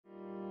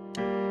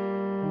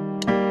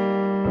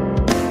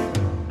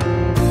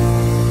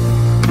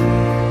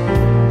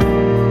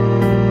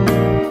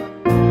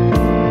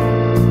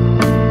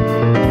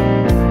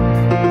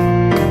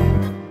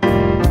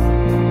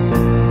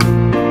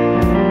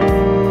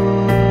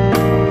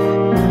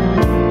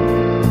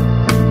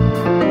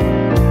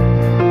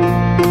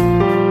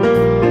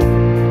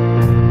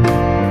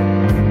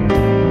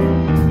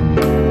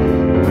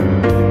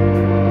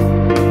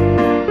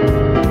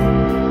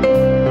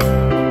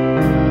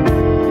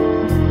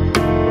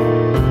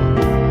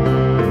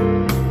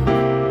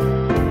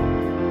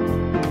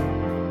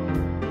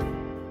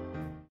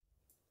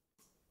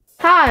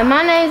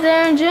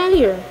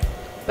Jr.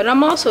 But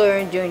I'm also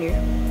Aaron Jr.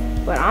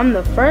 But I'm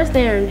the first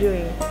Aaron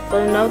Jr.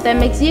 So you know what that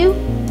makes you?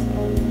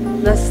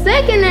 The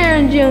second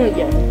Aaron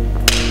Jr.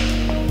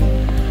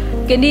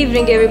 Good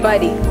evening,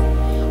 everybody.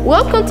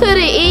 Welcome to the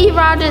E.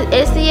 Rogers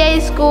SCA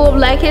School of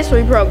Black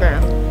History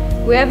program.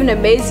 We have an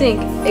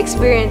amazing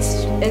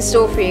experience in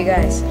store for you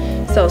guys.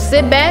 So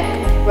sit back,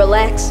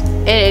 Relax,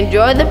 and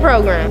enjoy the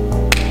program.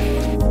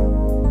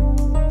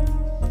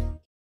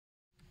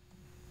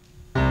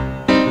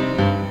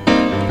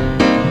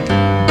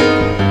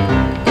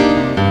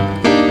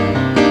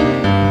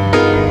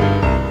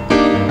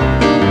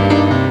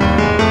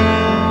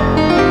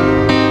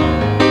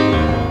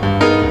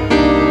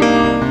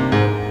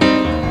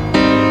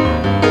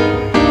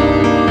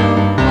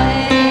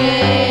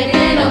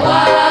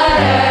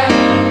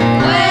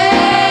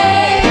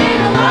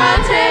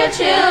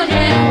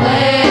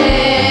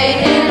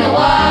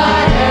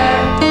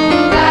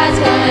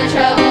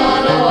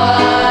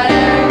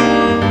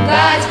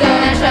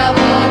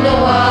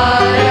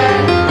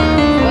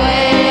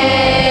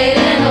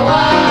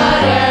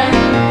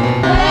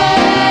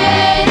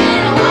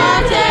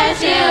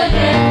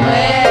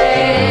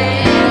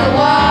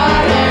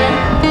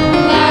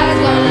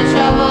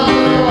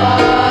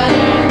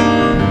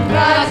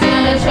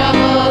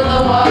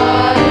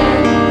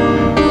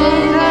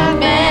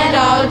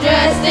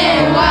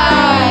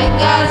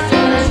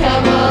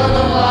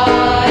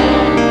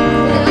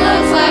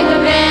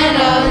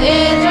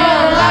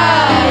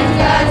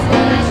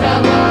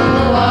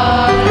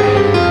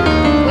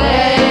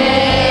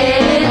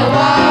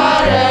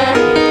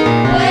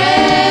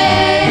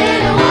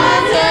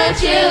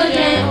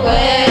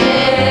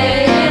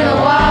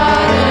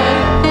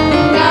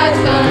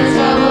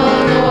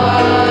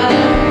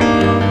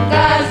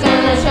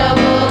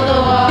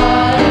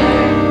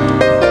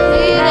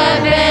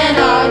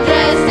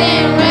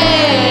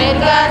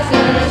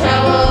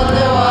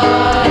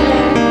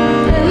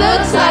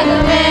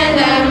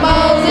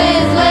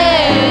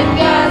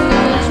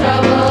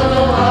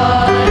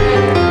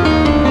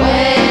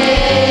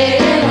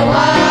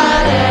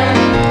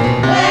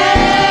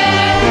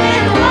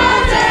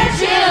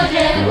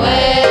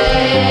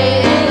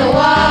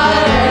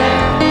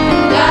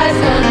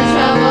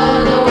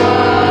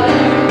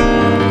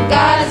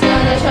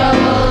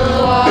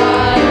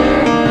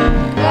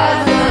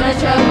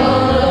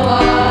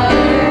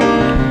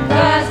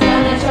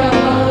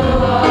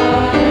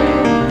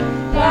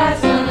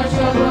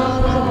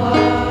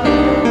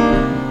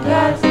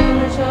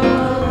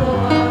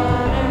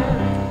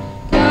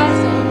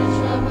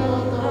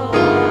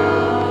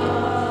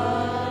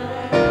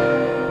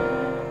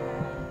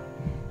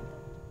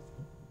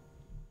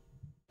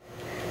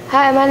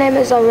 Hi, my name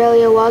is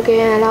Aurelia Walker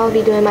and I'll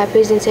be doing my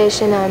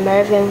presentation on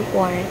Mervyn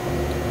Warren.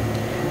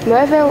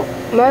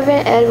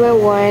 Mervyn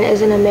Edwin Warren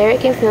is an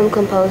American film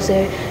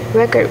composer,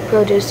 record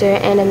producer,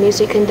 and a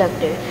music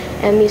conductor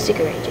and music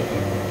arranger.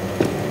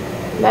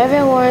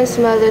 Mervyn Warren's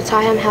mother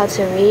taught him how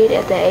to read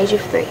at the age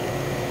of 3.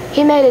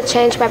 He made a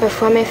change by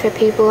performing for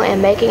people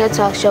and making a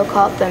talk show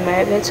called The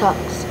Mervyn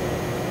Talks.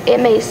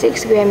 It made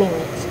 6 Grammy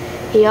wins.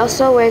 He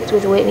also worked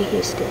with Whitney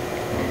Houston.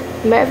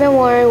 Mervyn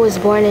Warren was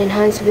born in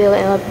Huntsville,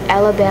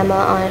 Alabama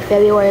on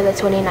February the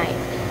 29th,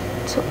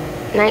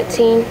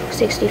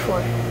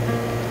 1964.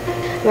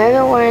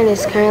 Mervyn Warren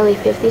is currently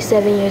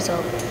 57 years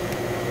old.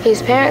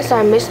 His parents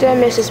are Mr.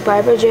 and Mrs.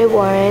 Barbara J.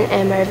 Warren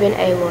and Mervyn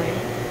A. Warren.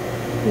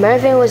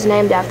 Mervyn was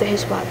named after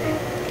his father.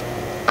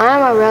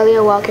 I'm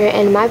Aurelia Walker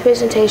and my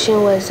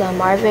presentation was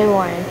Mervyn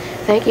Warren.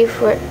 Thank you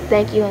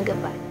and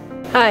goodbye.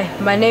 Hi,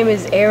 my name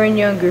is Aaron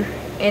Younger,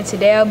 and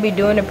today I'll be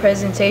doing a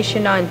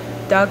presentation on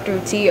Dr.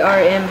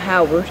 T.R.M.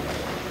 Howard.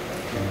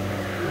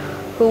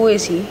 Who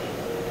is he?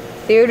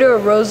 Theodore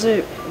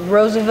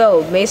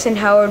Roosevelt Mason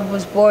Howard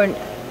was born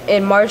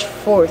in March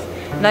 4th,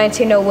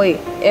 1908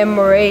 in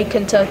Murray,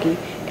 Kentucky,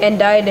 and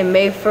died in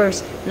May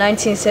 1st,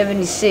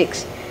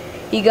 1976.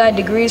 He got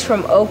degrees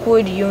from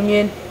Oakwood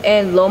Union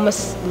and Loma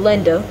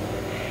Linda.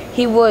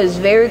 He was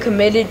very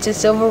committed to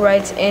civil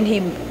rights and he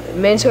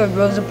mentored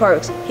Rosa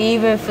Parks. He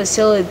even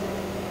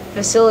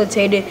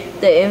facilitated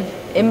the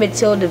Emmett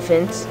Till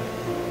defense.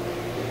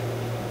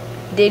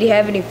 Did he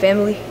have any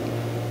family?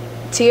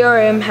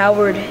 T.R.M.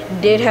 Howard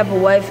did have a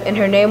wife, and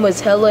her name was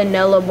Helen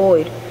Nella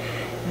Boyd.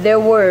 They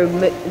were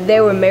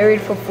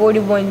married for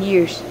 41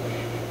 years.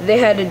 They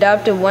had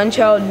adopted one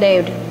child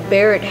named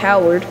Barrett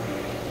Howard.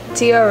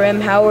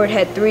 T.R.M. Howard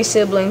had 3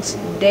 siblings,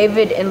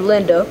 David and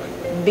Linda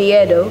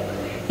Beato.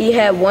 He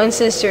had one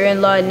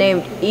sister-in-law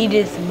named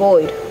Edith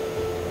Boyd.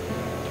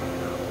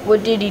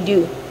 What did he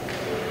do?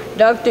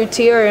 Dr.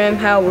 T.R.M.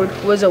 Howard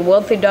was a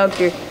wealthy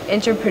doctor,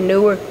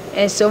 entrepreneur,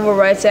 and civil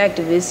rights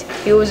activist.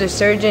 He was a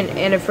surgeon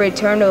and a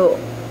fraternal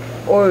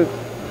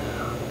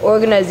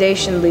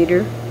organization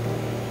leader.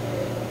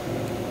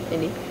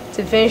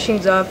 To finish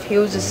things off, he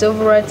was a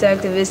civil rights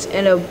activist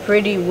and a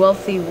pretty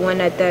wealthy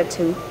one at that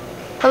too.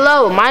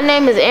 Hello, my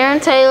name is Aaron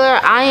Taylor.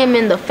 I am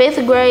in the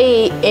 5th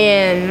grade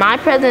and my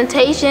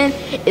presentation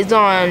is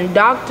on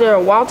Dr.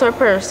 Walter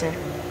Person.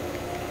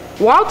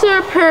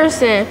 Walter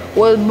Person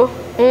was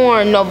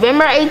on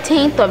November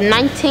 18th of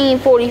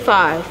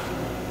 1945.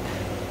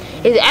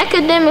 His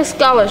academic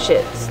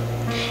scholarships.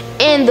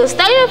 In the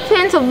state of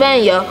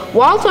Pennsylvania,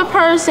 Walter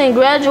Person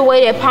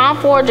graduated Palm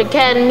Forge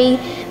Academy,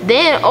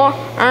 then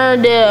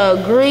earned a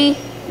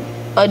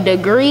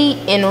degree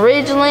in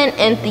Ridgeland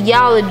and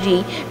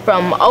theology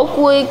from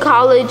Oakwood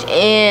College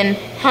in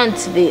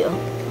Huntsville.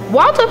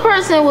 Walter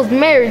Person was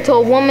married to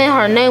a woman.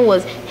 Her name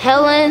was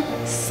Helen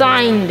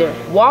Sinder.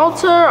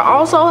 Walter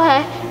also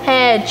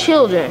had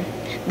children.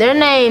 Their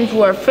names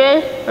were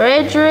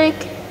Frederick,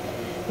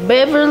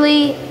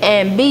 Beverly,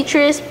 and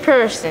Beatrice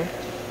Person.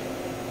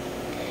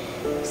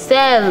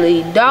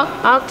 Sadly,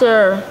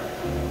 Dr.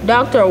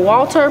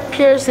 Walter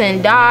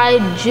Pearson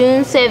died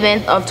June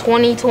 7th of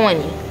 2020.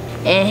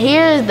 And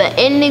here is the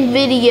ending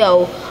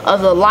video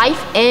of the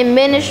life and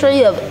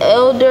ministry of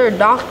Elder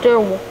Dr.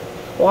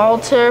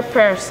 Walter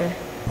Pearson.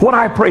 What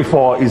I pray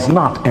for is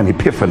not an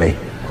epiphany.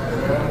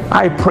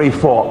 I pray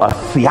for a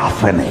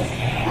theophany.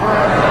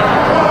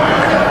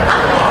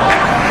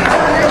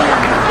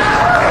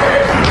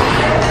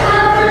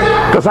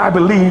 Because I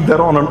believe that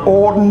on an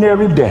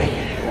ordinary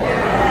day,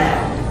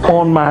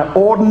 on my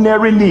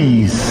ordinary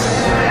knees,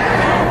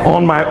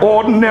 on my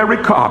ordinary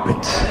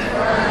carpet,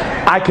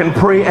 I can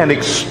pray an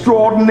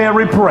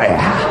extraordinary prayer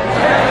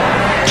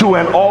to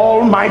an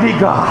almighty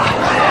God.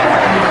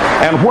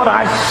 And what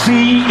I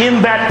see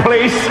in that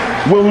place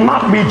will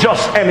not be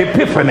just an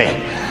epiphany.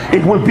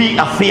 It will be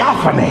a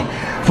theophany.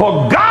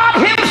 For God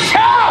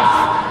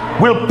himself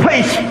will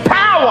place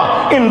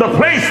power in the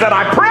place that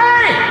I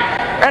pray,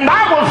 and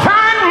I will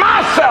find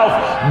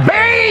myself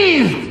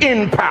bathed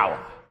in power.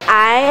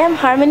 I am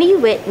Harmony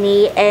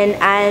Whitney, and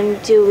I'm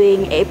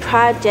doing a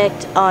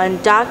project on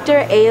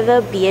Dr.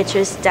 Ava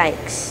Beatrice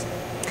Dykes.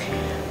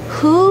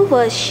 Who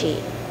was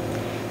she?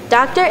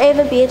 Dr.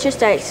 Ava Beatrice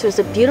Dykes was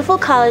a beautiful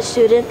college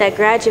student that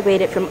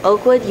graduated from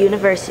Oakwood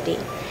University.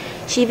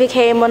 She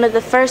became one of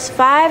the first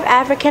 5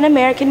 African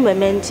American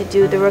women to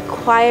do the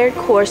required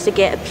course to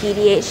get a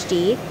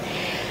PhD,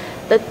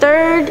 the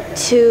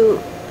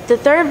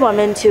third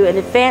woman to an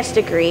advanced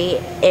degree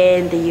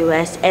in the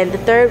U.S., and the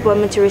third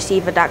woman to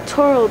receive a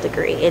doctoral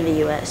degree in the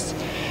U.S.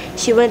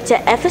 She went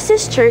to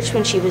Ephesus Church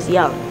when she was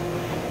young.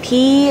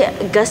 P.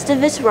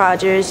 Gustavus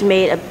Rogers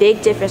made a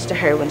big difference to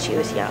her when she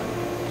was young.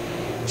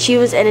 She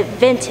was an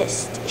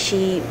Adventist.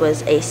 She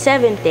was a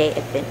Seventh-day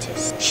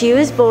Adventist. She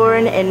was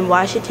born in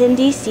Washington,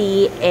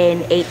 D.C. in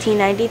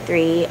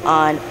 1893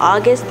 on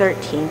August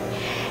 13th,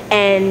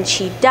 and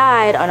she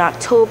died on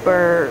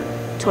October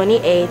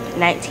 28,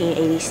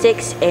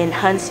 1986 in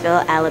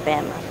Huntsville,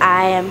 Alabama.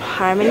 I am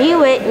Harmony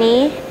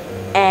Whitney,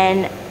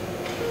 and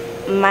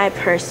my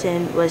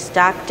person was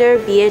Dr.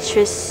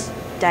 Beatrice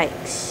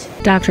Dykes.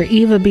 Dr.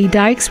 Eva B.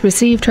 Dykes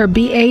received her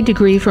BA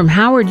degree from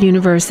Howard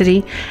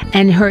University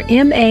and her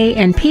MA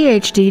and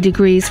PhD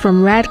degrees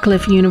from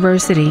Radcliffe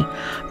University.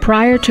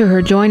 Prior to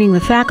her joining the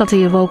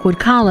faculty of Oakwood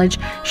College,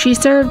 she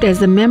served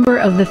as a member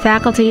of the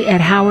faculty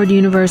at Howard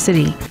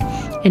University.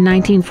 In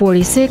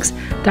 1946,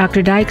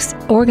 Dr. Dykes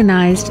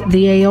organized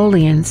the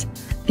Aeolians.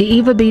 The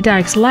Eva B.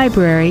 Dykes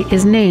Library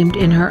is named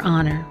in her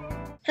honor.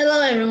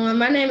 Hello everyone,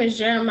 my name is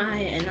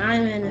Jeremiah and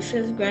I'm in the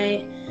 5th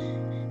grade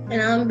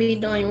and I'm going to be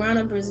doing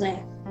Ronald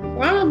Bruzet.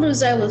 Ronald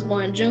Bruzet was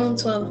born June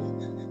 12,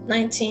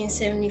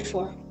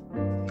 1974.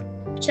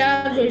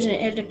 Childhood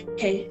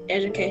and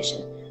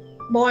education.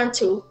 Born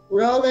to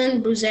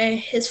Roland Bruzet,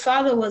 his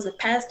father was a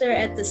pastor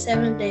at the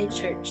Seventh-day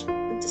Church.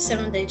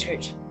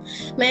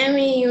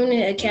 Miami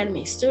Union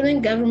Academy,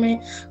 student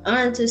government,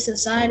 honor to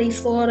society,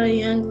 Florida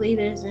Young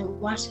Leaders in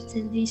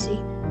Washington, D.C.,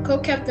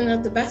 co-captain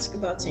of the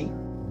basketball team.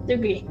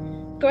 Degree.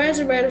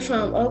 Graduated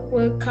from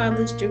Oakwood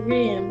College,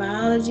 degree in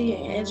biology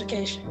and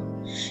education.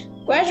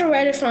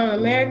 Graduated from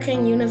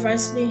American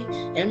University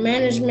in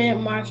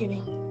management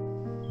marketing.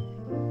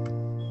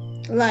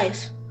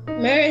 Life.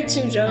 Married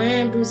to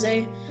Joanne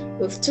Bruzet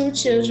with 2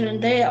 children.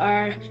 They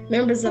are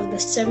members of the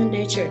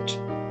Seventh-day Church.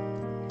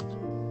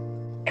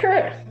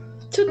 Career.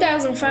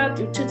 2005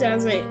 through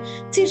 2008,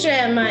 teacher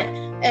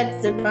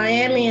at the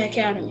Miami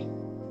Academy.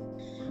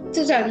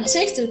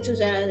 2006 through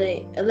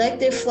 2008,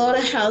 elected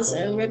Florida House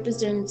and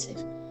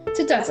Representative.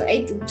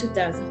 2008 through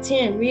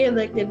 2010,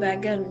 re-elected by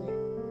governor.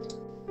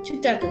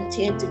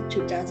 2010 through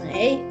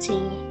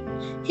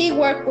 2018, he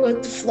worked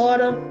with the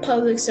Florida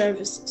Public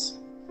Services.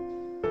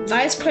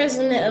 Vice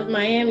President of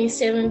Miami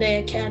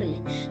Seventh-day Academy,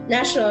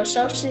 National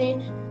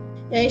Association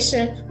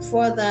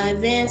for the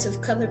Advance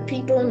of Colored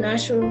People,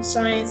 Natural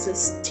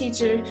Sciences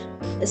Teacher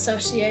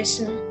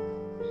Association.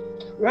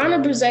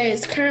 Ronald Bruzet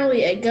is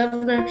currently a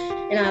governor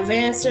and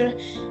advancer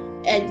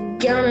at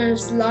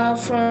Gunner's Law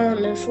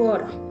Firm in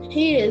Florida.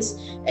 He is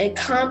an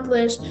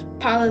accomplished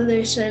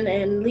politician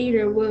and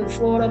leader with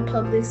Florida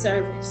Public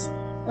Service.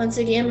 Once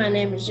again, my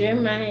name is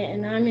Jeremiah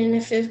and I'm in the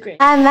 5th grade.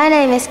 Hi, my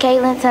name is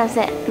Caitlin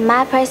Thompson.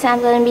 My person I'm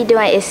going to be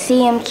doing is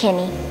C.M.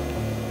 Kinney.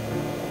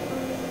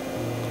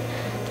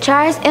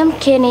 Charles M.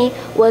 Kinney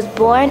was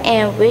born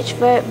in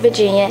Richford,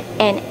 Virginia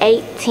in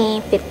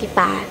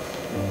 1855.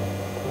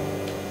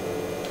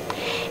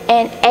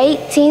 In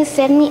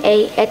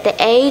 1878, at the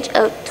age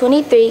of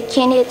 23,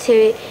 Kenny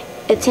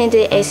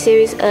attended a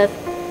series of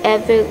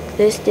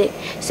evangelistic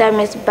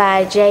sermons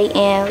by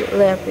J.N.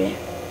 Berean.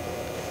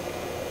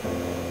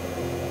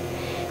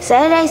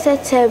 Saturday,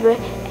 September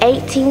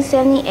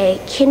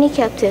 1878, Kenny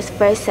kept his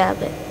first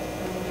Sabbath.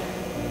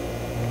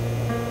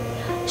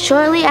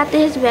 Shortly after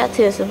his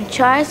baptism,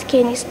 Charles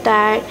Kenny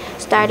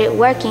started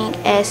working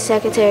as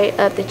secretary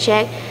of the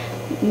Czech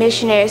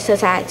Missionary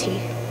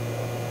Society.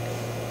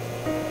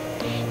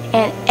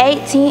 In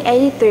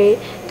 1883,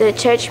 the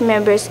church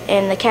members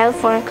in the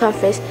California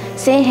Conference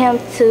sent him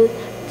to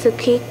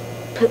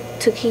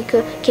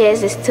Topeka,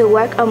 Kansas to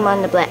work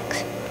among the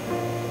blacks.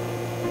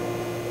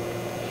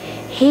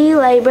 He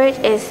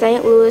labored in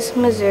St. Louis,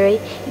 Missouri,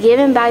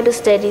 giving Bible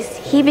studies.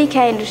 He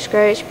became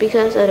discouraged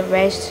because of the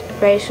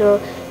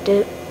racial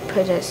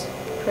prejudice.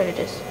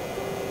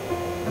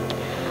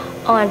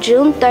 On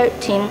June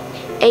 13,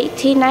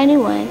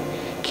 1891,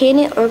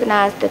 Kenny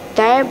organized the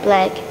third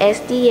black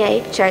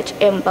SDA church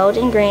in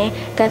Bowling Green,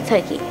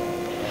 Kentucky.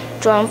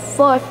 June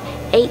 4,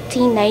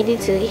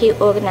 1892, he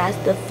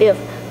organized the fifth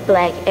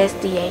black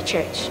SDA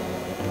church.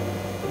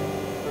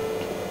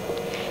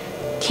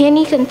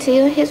 Kenny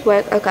continued his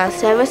work across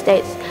several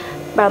states,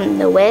 from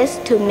the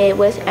West to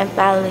Midwest and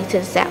finally to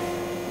the South.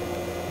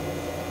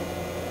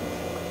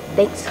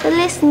 Thanks for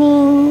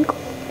listening.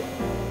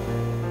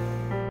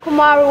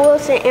 Kamara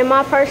Wilson, and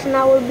my person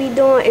I will be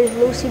doing is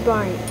Lucy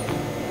Bryant.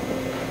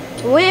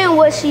 When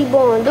was she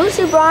born?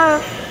 Lucy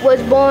Bryant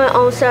was born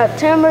on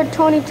September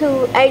 22,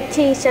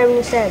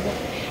 1877,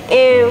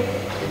 and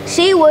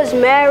she was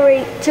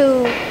married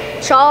to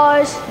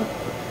Charles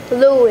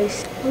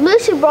Lewis.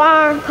 Lucy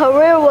Bryant's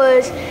career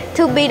was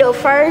to be the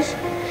first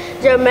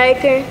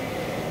Jamaican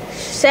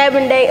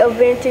Seventh-day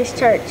Adventist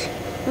church.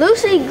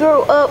 Lucy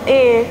grew up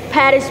in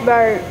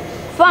Plattsburgh.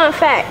 Fun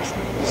facts: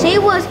 she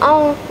was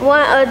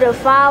one of the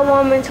 5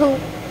 women who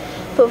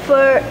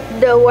preferred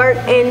to work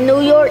in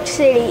New York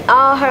City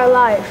all her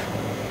life.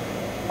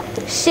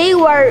 She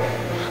worked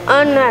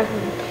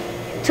unnaturally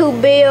to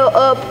build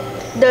up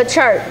the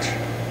church.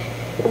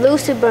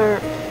 Lucy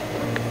Bryant.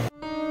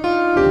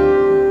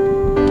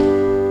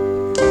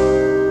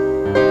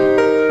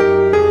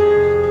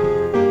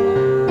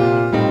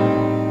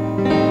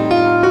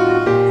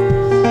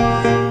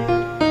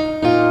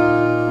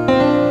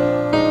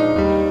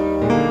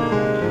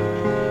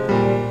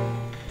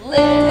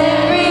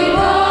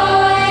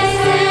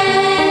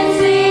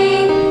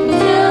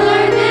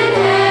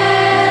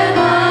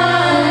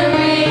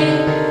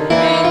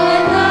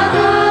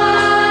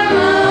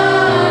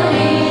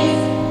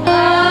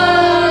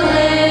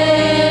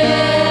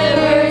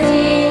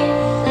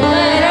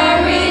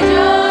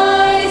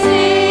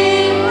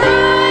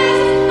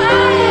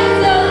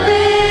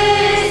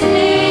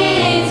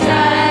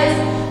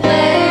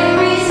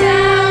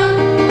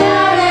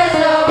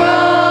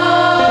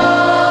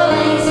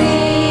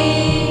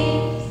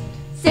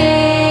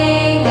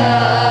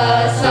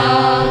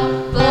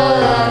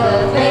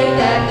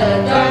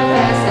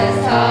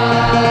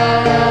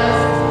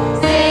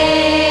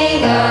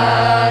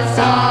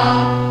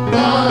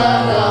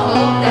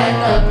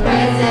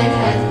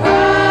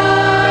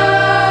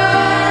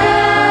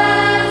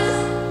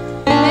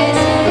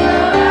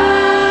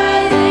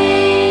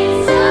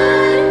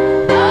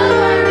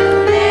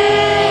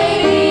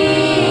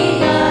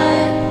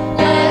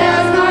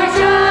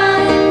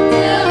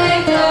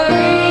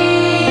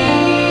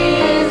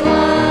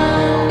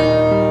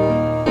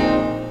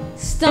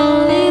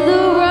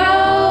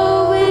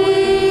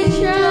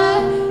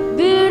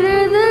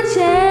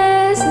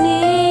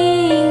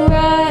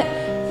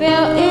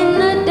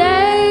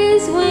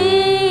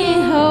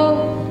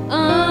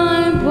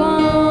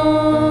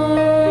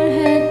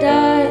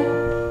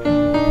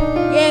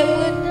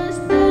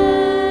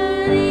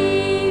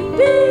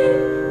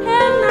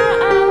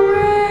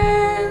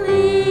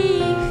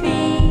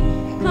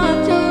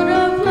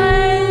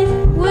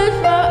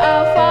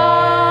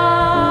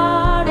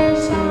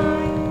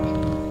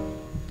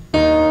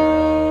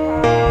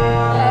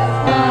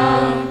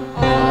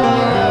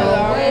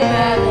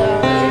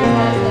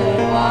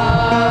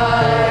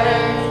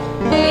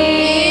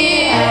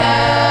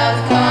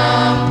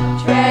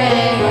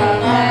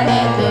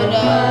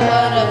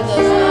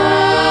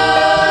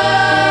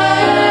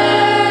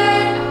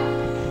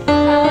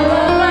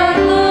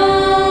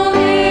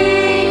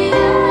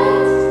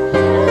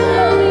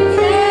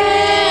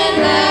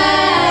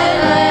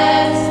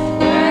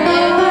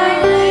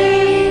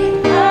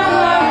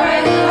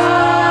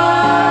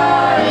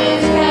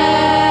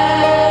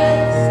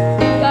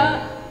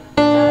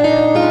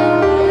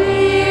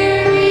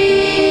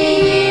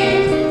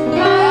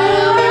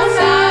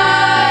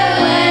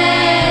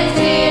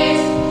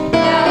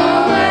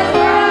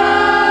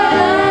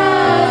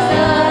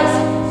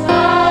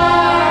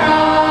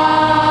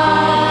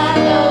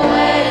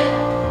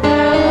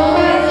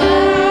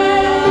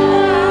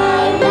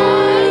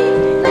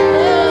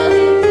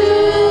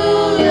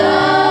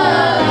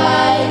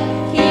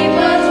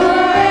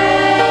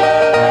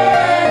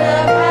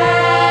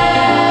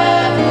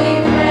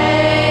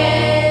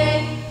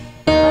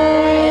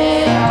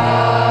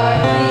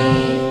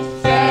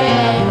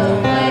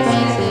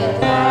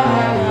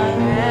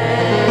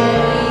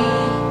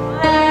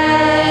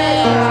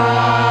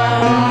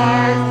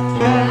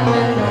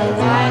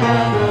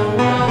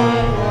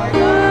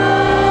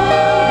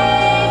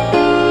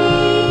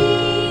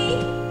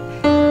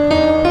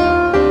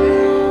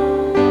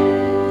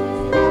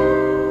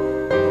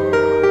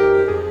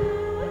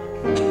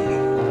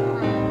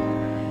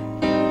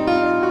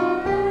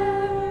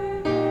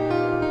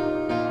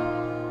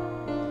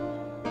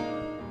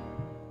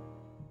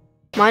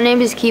 My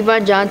name is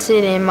Kevon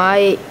Johnson, and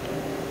my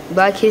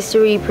Black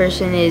history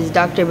person is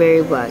Dr.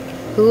 Barry Black.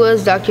 Who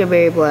was Dr.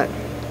 Barry Black?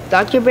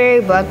 Dr.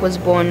 Barry Black was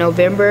born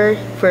November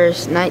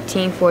 1st,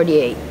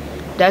 1948.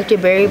 Dr.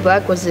 Barry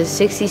Black was the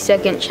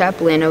 62nd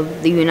chaplain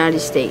of the United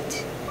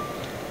States.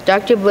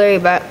 Dr. Barry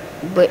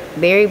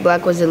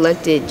Black was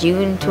elected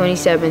June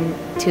 27,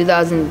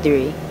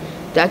 2003.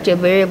 Dr.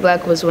 Barry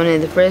Black was one of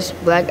the first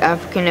Black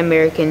African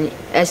American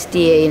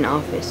SDA in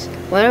office.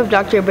 One of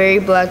Dr. Barry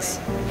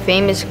Black's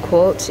famous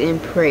quotes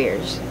and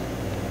prayers: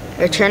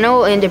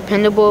 "Eternal and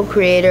dependable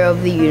Creator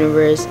of the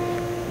universe,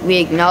 we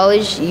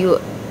acknowledge you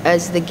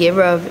as the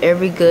giver of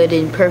every good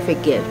and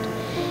perfect gift.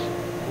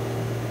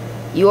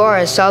 You are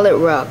a solid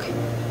rock.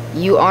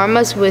 You arm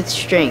us with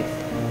strength.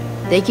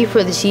 Thank you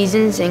for the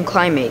seasons and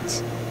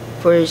climates,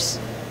 for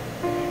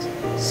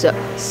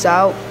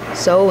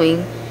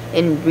sowing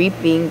and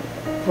reaping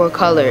for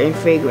color and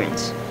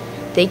fragrance.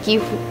 Thank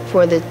you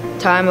for the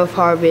time of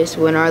harvest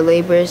when our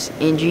labors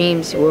and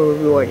dreams were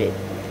rewarded.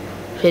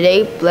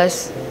 Today,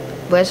 bless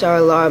our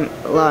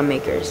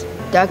lawmakers."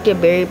 Dr.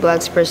 Barry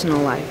Black's personal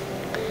life.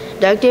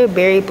 Dr.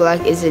 Barry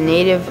Black is a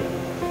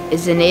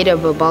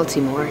native of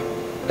Baltimore.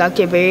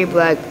 Dr. Barry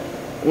Black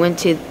went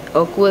to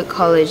Oakwood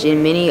College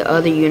and many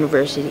other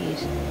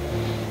universities.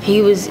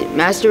 He was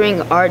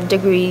mastering art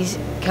degrees,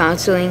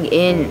 counseling,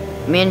 and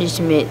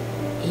management.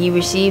 He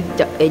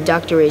received a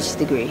doctorate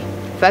degree.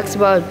 Facts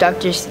about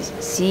Dr.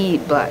 C.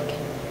 Black.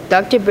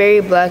 Dr. Barry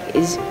Black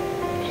is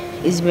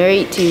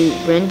married to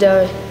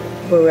Brenda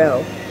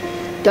Burrell.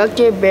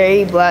 Dr.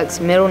 Barry Black's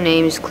middle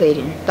name is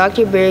Clayton.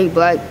 Dr. Barry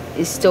Black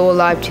is still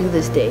alive to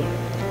this day.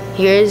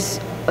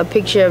 Here's a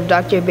picture of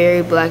Dr.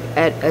 Barry Black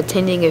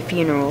attending a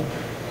funeral.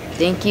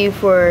 Thank you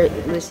for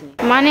listening.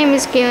 My name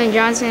is Kaylin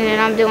Johnson, and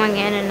I'm doing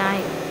Anna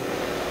Knight.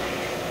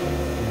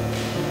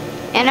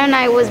 Anna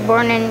Knight was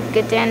born in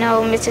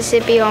Gatineau,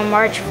 Mississippi on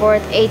March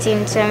 4th,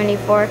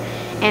 1874,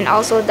 and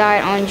also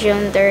died on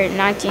June 3rd,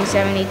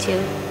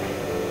 1972.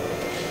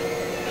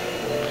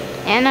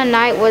 Anna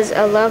Knight was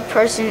a loved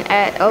person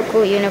at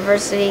Oakwood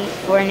University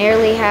for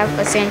nearly half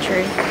a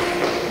century.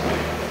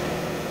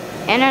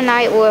 Anna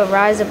Knight would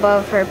rise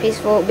above her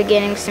peaceful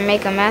beginnings to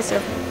make a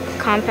massive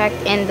compact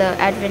in the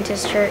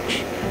Adventist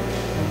Church.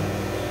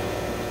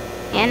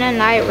 Anna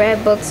Knight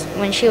read books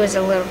when she was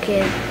a little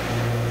kid.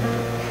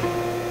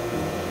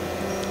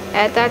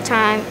 At that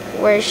time,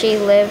 where she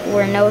lived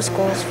were no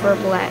schools for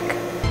Black.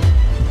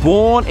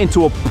 Born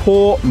into a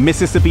poor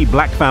Mississippi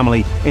Black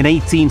family in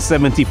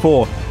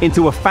 1874,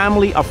 into a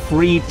family of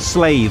freed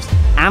slaves,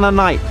 Anna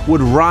Knight would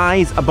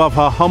rise above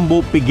her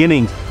humble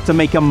beginnings to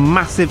make a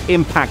massive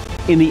impact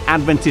in the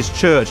Adventist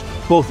Church,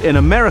 both in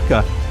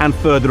America and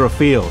further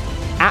afield.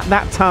 At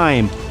that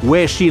time,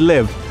 where she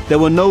lived, there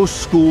were no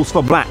schools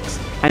for Blacks,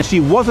 and she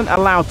wasn't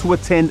allowed to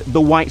attend the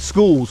white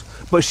schools,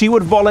 but she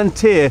would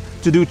volunteer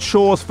to do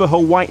chores for her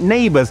white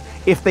neighbors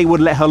if they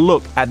would let her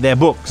look at their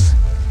books.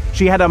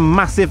 She had a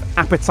massive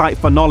appetite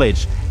for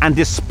knowledge, and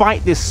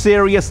despite this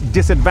serious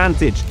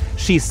disadvantage,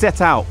 she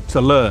set out to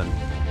learn.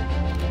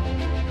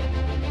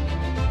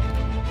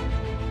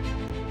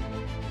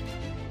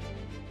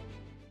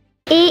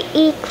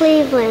 E.E.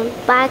 Cleveland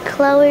by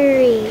Chloe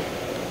Reed.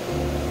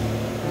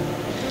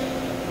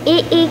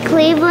 E.E.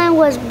 Cleveland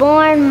was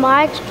born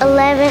March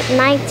 11,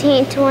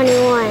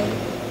 1921.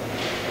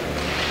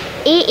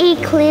 E.E.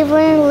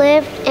 Cleveland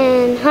lived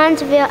in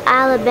Huntsville,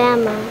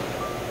 Alabama.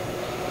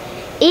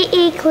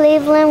 E.E.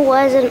 Cleveland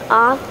was an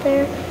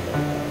author.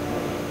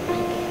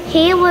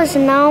 He was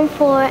known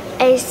for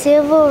a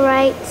civil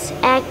rights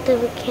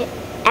advocate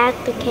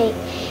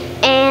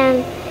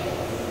and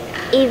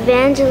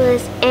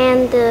evangelist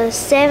and the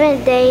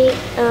Seventh-day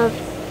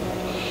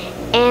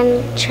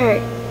Adventist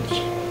Church.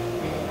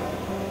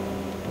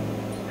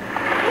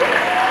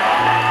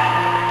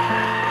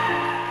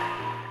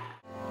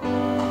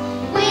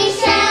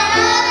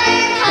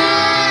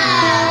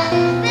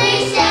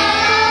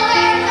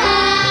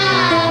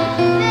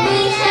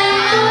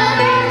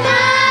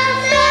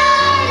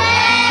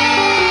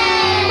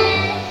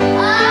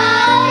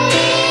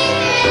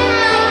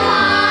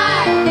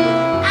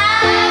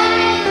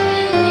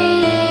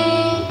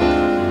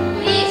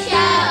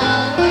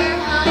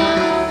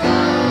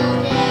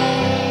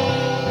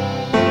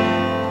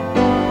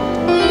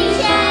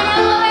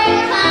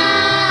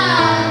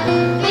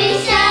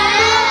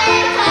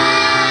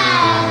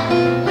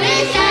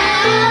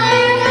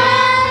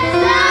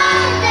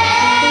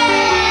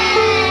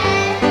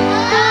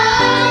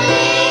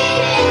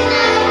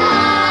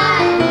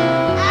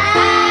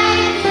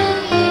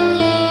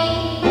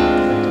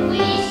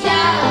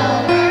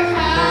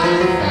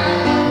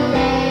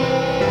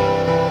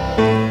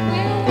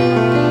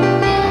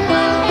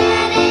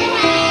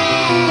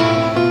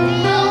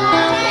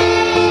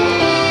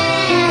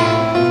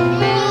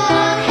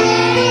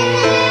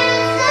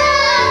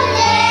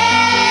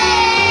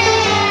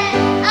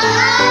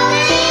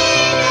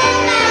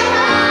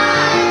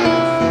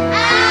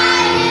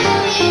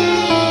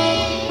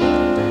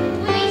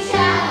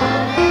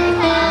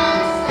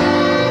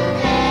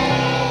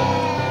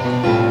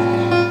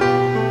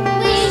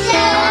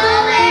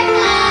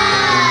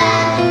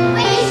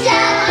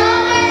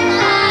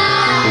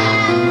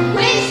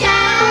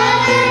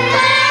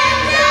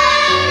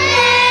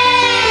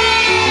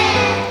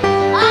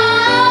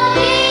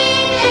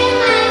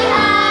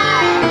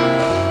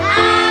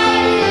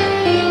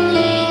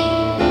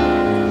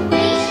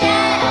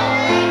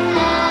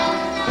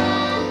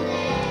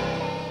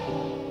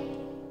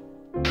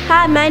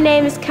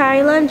 name is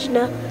Kyrie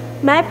Lungina.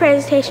 My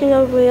presentation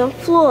of William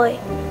Floyd.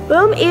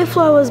 William E.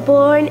 Floyd was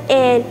born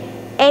in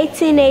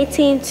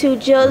 1818 to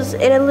Joseph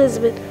and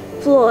Elizabeth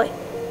Floyd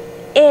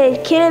in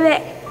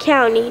Kennebec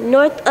County,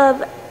 north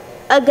of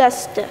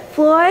Augusta.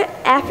 Floyd,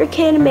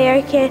 African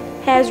American,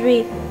 has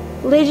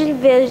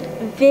religious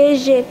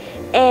vision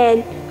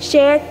and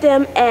shared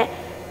them at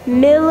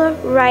Miller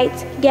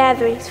Rights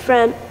gatherings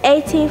from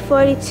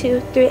 1842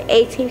 through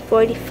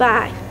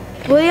 1845.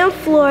 William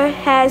Floyd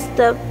has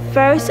the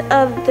first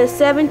of the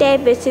Seventh-day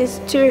Adventists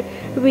to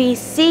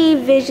receive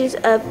visions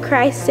of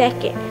Christ's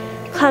second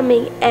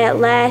coming at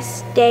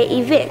last day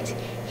event.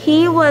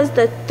 He was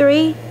the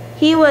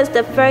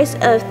first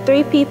of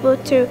three people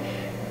to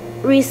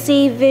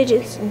receive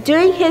visions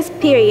during his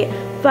period,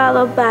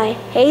 followed by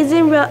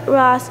Hazen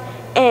Ross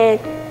and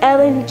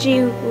Ellen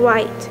G.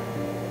 White.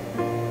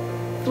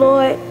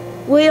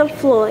 William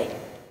Floyd.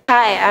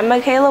 Hi, I'm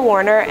Michaela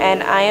Warner,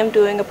 and I am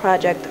doing a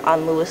project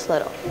on Louis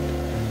Little.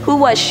 Who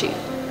was she?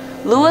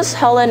 Louis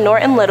Helen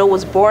Norton Little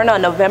was born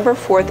on November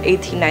 4th,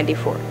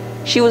 1894.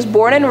 She was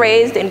born and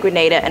raised in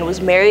Grenada and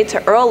was married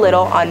to Earl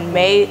Little on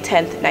May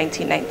 10th,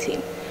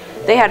 1919.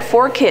 They had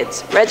 4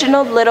 kids,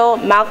 Reginald Little,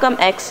 Malcolm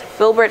X,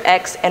 Filbert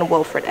X, and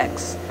Wilfred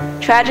X.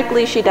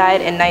 Tragically, she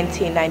died in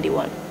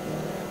 1991.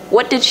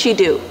 What did she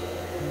do?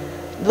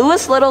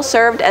 Louis Little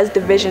served as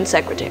division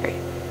secretary.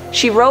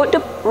 She wrote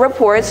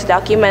reports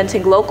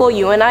documenting local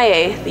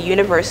UNIA, the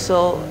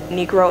Universal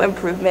Negro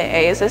Improvement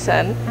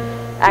ASSN,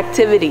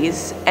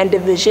 activities and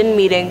division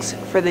meetings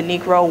for the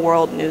Negro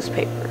World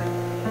newspaper.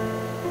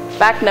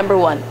 Fact number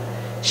 1.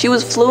 She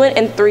was fluent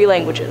in 3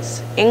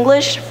 languages,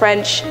 English,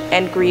 French,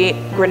 and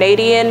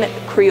Grenadian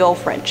Creole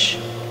French.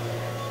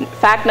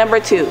 Fact number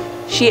 2.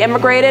 She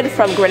immigrated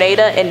from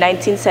Grenada in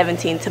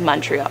 1917 to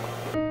Montreal.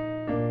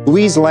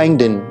 Louise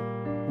Langdon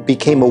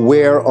became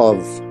aware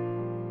of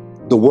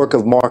the work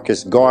of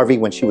Marcus Garvey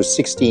when she was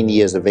 16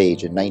 years of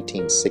age in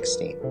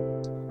 1916.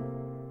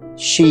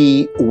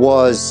 She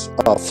was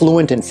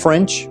fluent in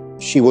French.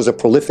 She was a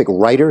prolific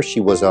writer.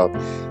 She was a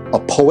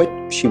poet.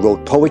 She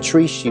wrote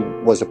poetry. She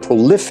was a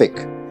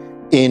prolific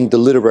in the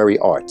literary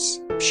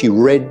arts. She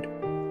read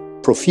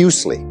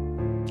profusely,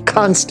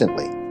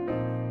 constantly.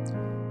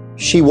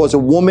 She was a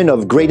woman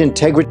of great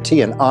integrity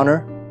and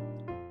honor.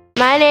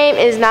 My name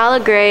is Nala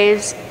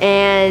Graves,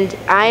 and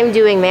I'm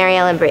doing Mary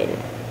Ellen Britton.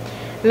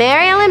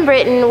 Mary Ellen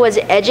Britton was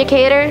an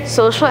educator,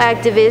 social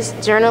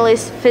activist,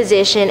 journalist,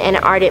 physician, and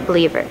ardent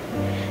believer.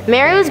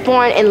 Mary was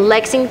born in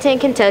Lexington,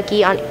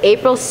 Kentucky on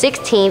April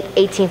 16,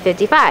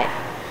 1855.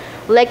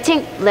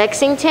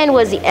 Lexington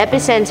was the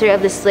epicenter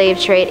of the slave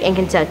trade in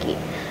Kentucky.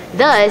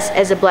 Thus,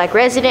 as a black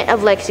resident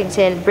of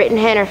Lexington, Britton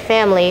and her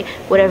family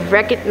would have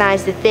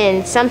recognized the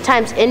thin,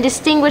 sometimes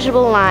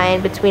indistinguishable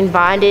line between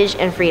bondage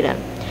and freedom.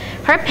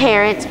 Her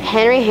parents,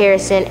 Henry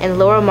Harrison and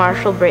Laura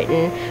Marshall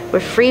Britton,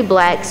 were free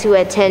blacks who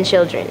had 10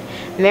 children.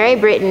 Mary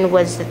Britton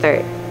was the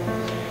third.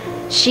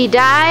 She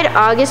died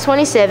August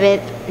 27,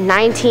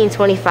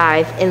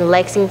 1925 in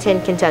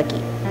Lexington,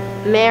 Kentucky.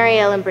 Mary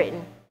Ellen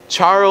Britton.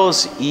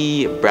 Charles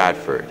E.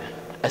 Bradford,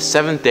 a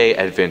Seventh-day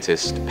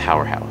Adventist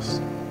powerhouse.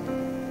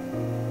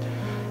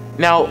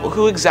 Now,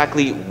 who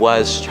exactly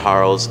was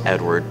Charles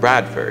Edward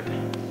Bradford?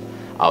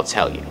 I'll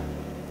tell you.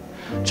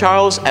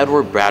 Charles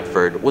Edward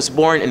Bradford was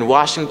born in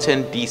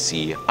Washington,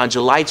 D.C. on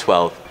July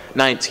 12,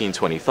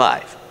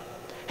 1925.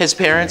 His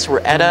parents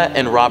were Etta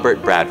and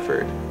Robert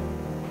Bradford.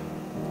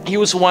 He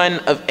was one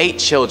of 8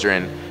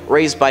 children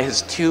raised by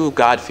his 2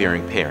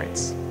 God-fearing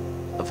parents.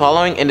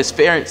 Following in his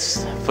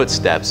parents'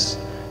 footsteps,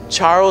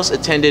 Charles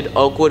attended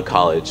Oakwood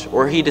College,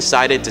 where he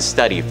decided to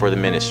study for the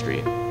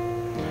ministry.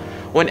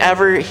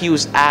 Whenever he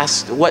was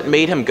asked what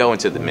made him go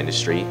into the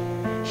ministry,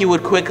 he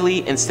would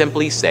quickly and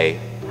simply say,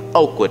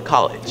 Oakwood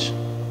College.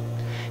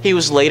 He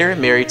was later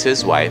married to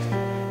his wife,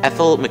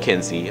 Ethel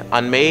Mackenzie,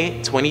 on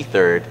May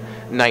 23,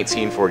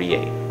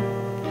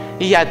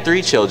 1948. He had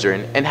 3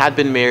 children and had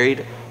been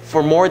married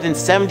for more than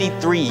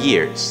 73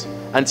 years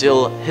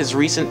until his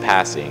recent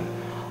passing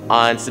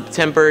on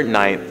September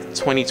 9,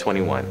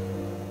 2021.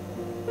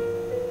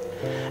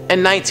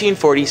 In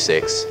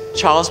 1946,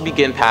 Charles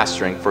began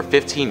pastoring for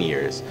 15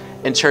 years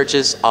in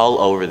churches all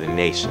over the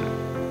nation.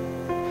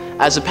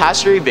 As a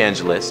pastor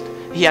evangelist,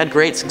 he had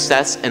great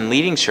success in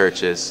leading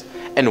churches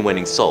and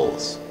winning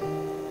souls.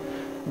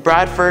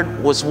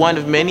 Bradford was one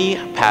of many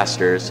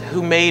pastors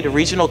who made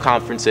regional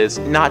conferences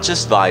not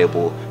just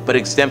valuable, but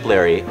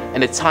exemplary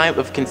in a time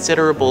of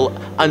considerable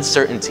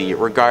uncertainty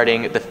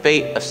regarding the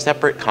fate of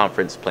separate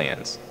conference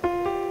plans.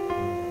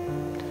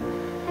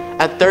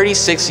 At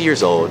 36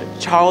 years old,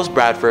 Charles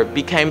Bradford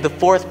became the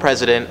 4th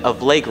president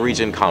of Lake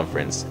Region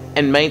Conference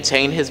and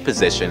maintained his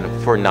position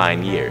for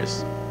 9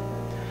 years.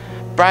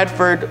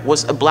 Bradford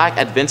was a black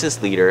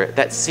Adventist leader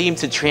that seemed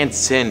to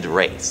transcend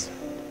race.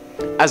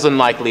 As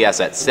unlikely as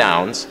that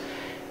sounds,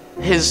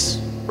 his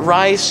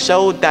rise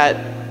showed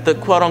that the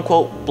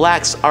quote-unquote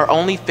blacks are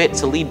only fit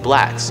to lead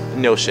blacks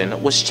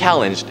notion was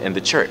challenged in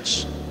the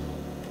church.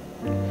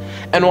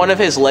 In one of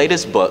his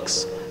latest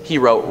books he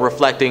wrote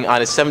reflecting on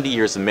his 70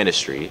 years of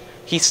ministry,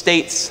 he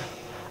states,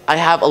 I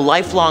have a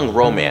lifelong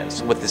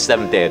romance with the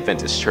Seventh-day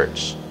Adventist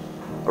Church.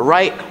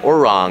 Right or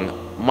wrong,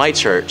 my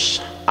church,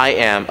 I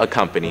am a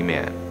company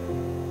man.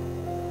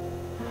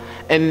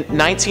 In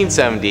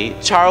 1970,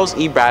 Charles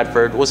E.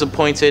 Bradford was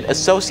appointed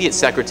Associate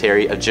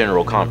Secretary of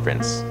General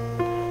Conference,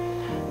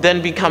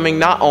 then becoming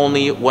not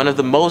only one of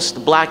the most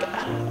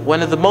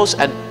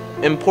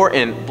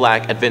important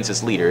Black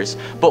Adventist leaders,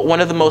 but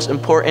one of the most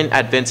important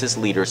Adventist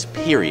leaders,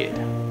 period.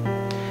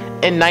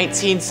 In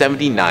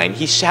 1979,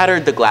 he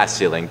shattered the glass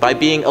ceiling by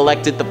being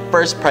elected the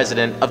first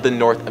president of the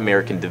North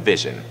American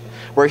Division,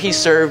 where he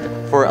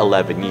served for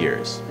 11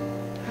 years,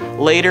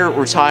 later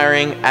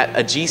retiring at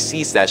a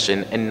GC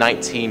session in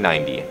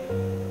 1990.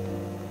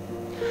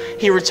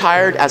 He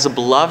retired as a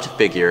beloved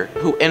figure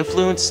who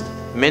influenced,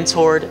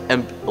 mentored,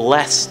 and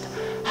blessed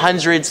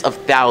hundreds of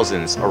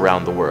thousands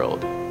around the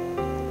world.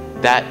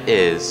 That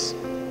is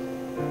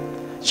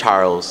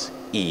Charles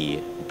E.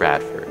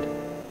 Bradford.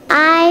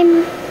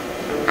 I'm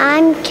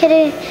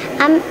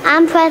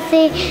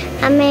Presley.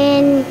 I'm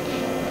in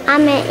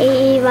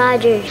E.E.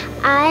 Rogers.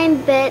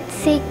 I'm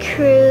Betsy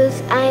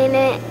Cruz. I'm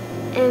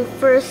in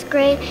first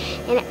grade,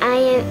 and I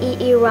am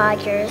E.E.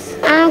 Rogers.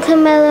 I'm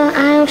Camilla.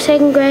 I'm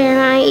second grade, and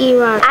I'm E.E.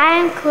 Rogers.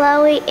 I'm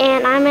Chloe,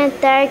 and I'm in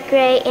third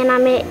grade, and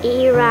I'm in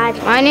E.E.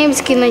 Rogers. My name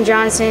is Keelan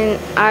Johnson.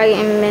 I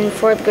am in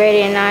fourth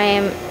grade, and I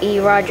am E.E.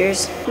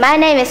 Rogers. My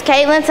name is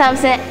Caitlin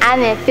Thompson.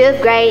 I'm in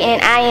fifth grade,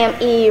 and I am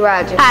E.E.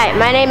 Rogers. Hi,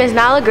 my name is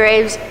Nala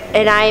Graves,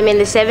 and I am in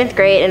the 7th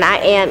grade, and I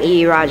am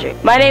E.E.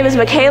 Rogers. My name is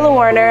Michaela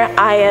Warner.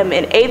 I am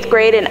in 8th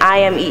grade, and I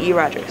am E.E.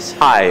 Rogers.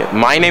 Hi,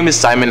 my name is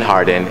Simon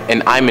Harden,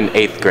 and I'm in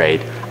 8th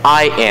grade.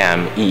 I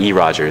am E.E.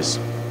 Rogers.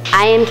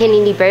 I am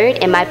Kennedy Bird,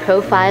 and my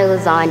profile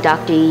is on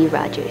Dr. E.E.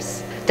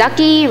 Rogers.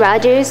 Dr. E.E.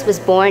 Rogers was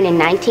born in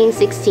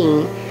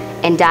 1916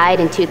 and died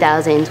in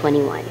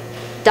 2021.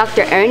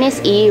 Dr.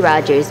 Ernest E.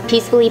 Rogers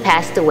peacefully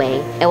passed away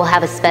and will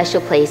have a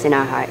special place in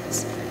our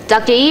hearts.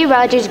 Dr. E.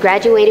 Rogers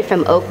graduated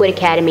from Oakwood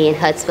Academy in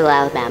Huntsville,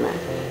 Alabama.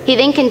 He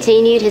then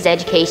continued his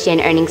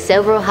education, earning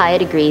several higher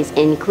degrees,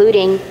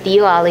 including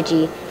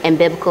theology and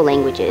biblical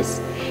languages.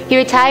 He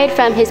retired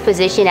from his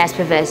position as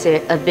professor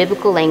of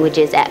biblical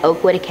languages at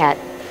Oakwood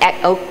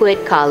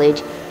College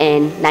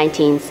in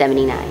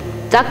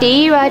 1979. Dr.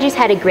 E. Rogers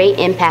had a great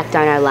impact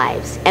on our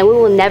lives, and we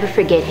will never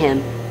forget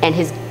him and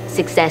his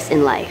success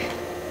in life.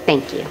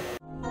 Thank you.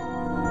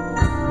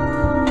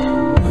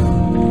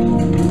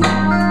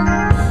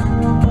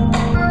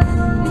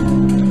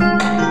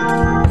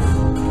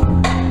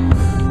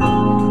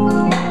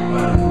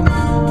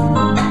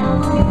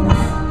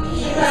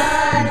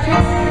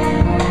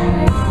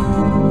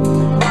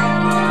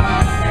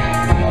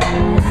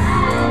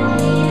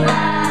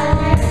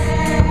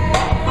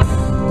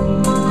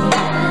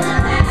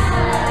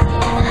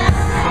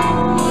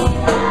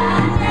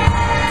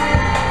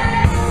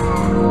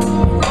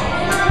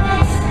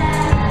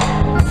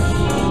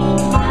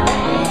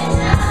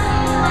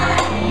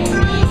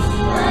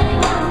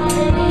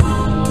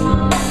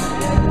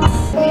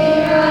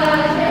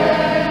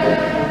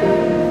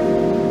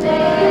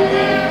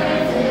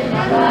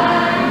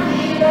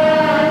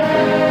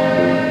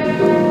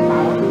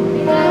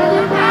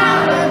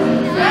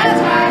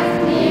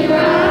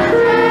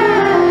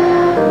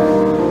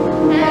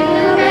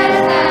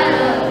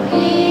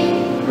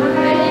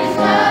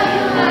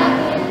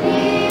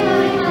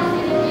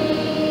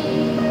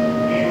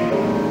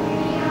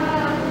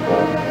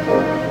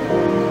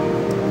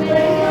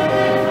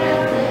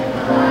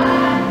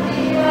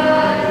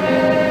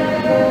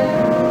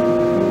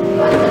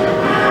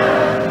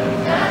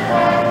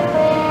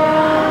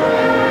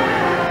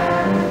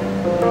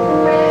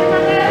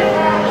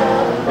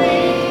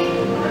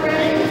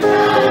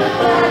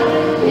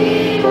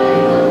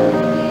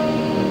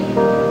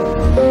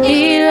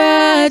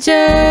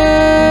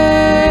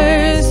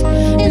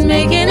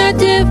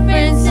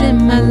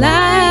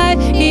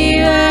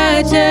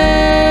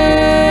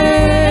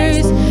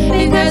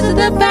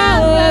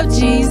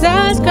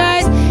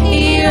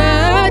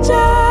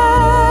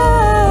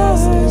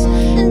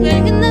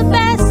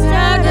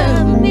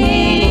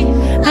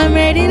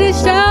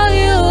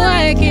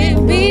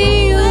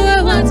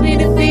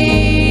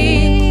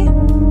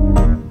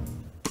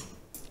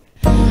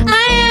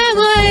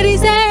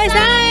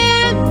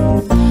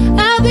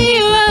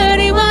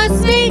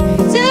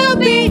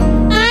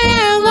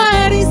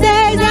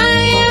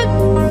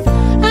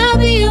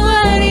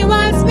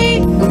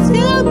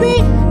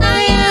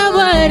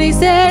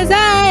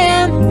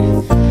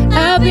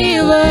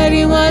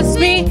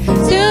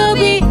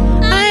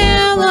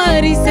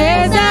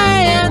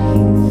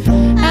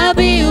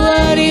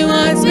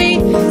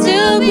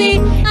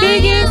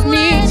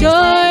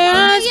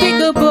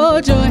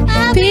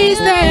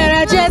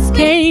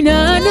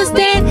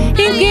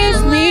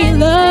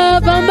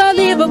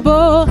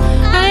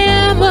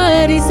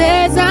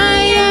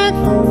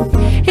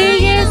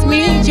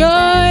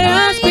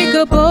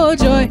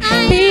 Joy,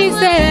 peace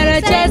that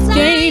I just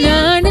can't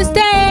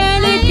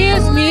understand. It gives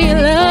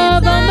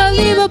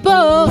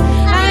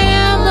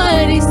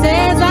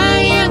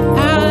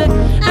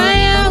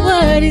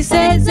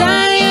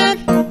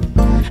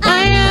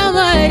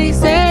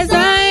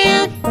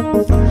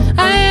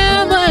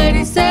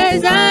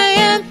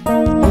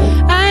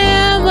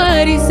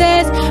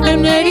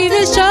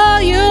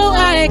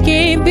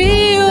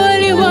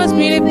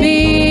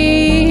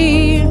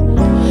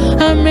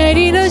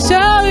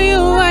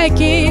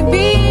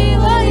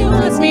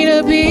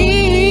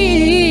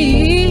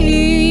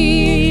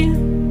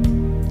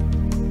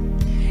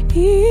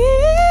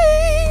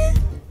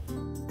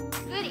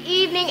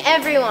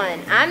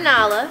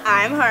Bella.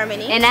 I'm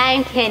Harmony. And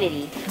I'm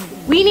Kennedy.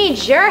 We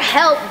need your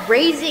help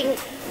raising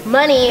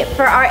money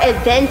for our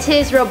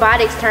Adventist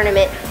Robotics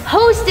Tournament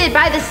hosted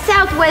by the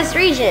Southwest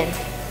region.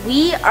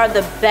 We are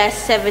the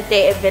best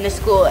Seventh-day Adventist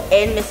school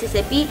in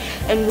Mississippi,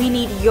 and we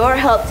need your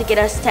help to get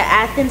us to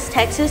Athens,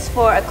 Texas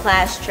for a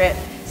class trip.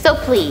 So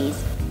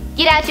please,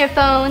 get out your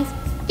phones,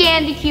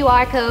 scan the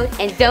QR code,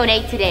 and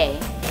donate today.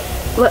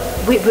 What?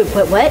 Wait,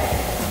 what?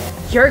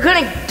 You're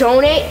gonna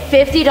donate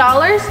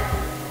 $50?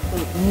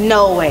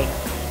 No way.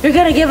 You're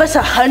gonna give us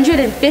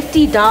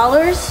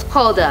 $150?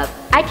 Hold up.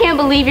 I can't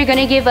believe you're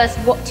gonna give us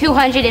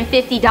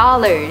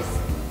 $250.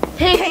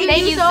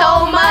 Thank you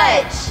so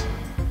much.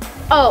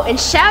 Oh, and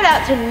shout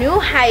out to New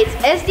Heights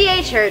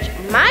SDA Church,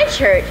 my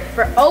church,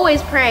 for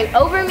always praying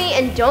over me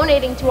and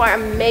donating to our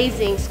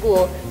amazing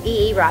school,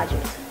 E.E.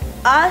 Rogers.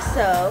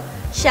 Also,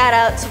 shout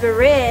out to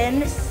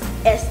Berean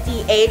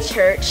SDA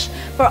Church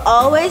for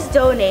always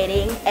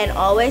donating and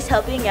always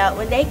helping out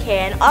when they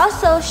can.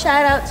 Also,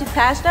 shout out to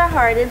Pastor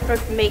Harden for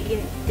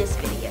making this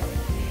video.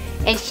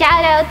 And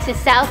shout out to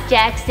South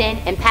Jackson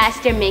and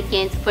Pastor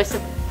Mickens for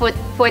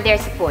their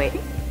support.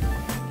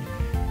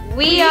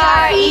 We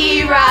are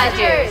E.E.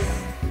 Rogers.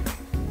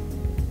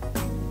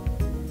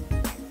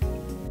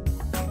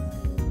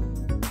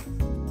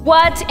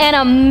 What an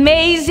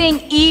amazing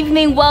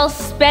evening well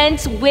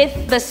spent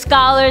with the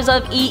scholars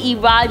of E.E.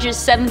 Rogers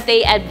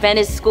Seventh-day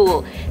Adventist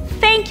School.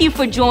 Thank you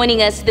for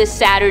joining us this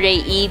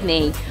Saturday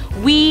evening.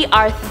 We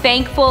are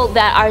thankful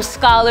that our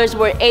scholars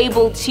were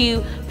able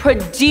to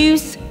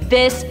produce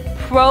this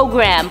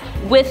program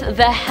with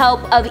the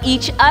help of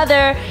each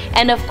other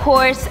and of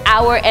course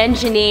our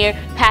engineer,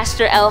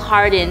 Pastor L.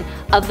 Harden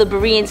of the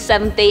Berean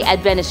Seventh-day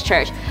Adventist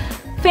Church.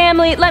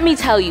 Family, let me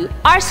tell you,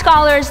 our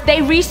scholars,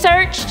 they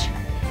researched,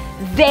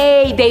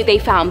 they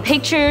found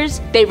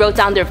pictures, they wrote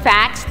down their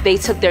facts, they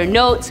took their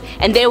notes,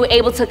 and they were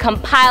able to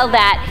compile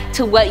that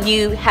to what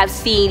you have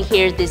seen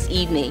here this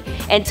evening.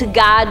 And to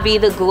God be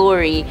the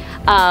glory.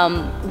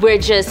 We're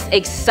just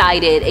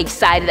excited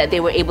that they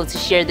were able to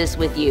share this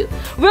with you.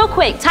 Real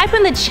quick, type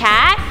in the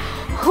chat,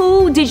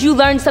 who did you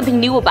learn something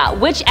new about?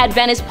 Which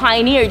Adventist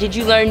pioneer did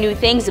you learn new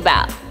things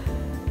about?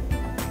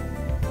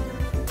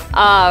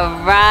 All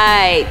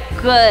right,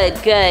 good.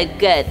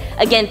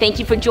 Again, thank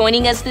you for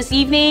joining us this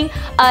evening.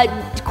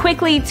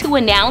 Quickly, 2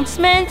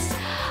 announcements.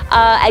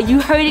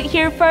 You heard it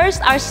here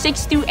first, our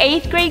 6th through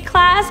 8th grade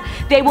class,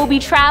 they will be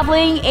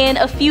traveling in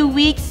a few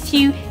weeks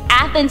to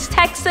Athens,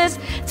 Texas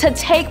to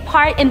take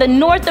part in the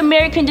North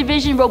American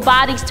Division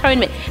Robotics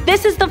Tournament.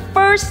 This is the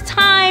first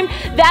time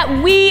that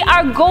we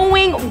are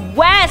going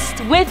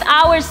west with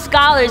our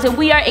scholars and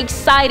we are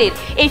excited.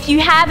 If you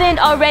haven't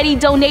already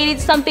donated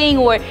something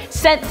or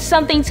sent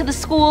something to the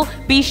school,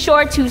 be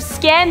sure to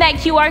scan that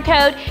QR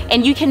code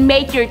and you can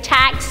make your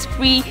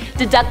tax-free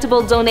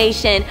deductible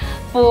donation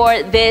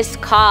for this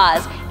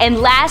cause. And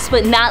last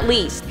but not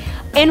least,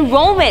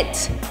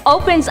 enrollment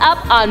opens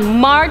up on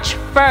March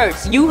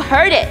 1st. You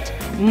heard it,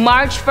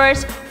 March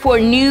 1st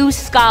for new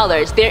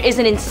scholars. There is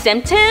an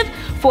incentive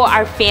for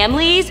our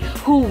families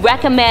who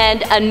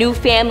recommend a new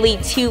family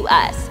to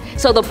us.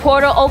 So the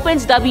portal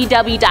opens,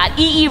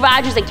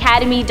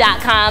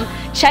 www.eerogersacademy.com.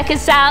 Check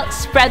us out,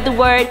 spread the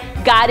word.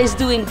 God is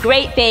doing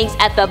great things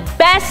at the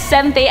best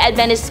Seventh-day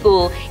Adventist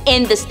school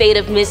in the state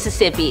of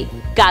Mississippi.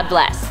 God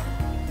bless.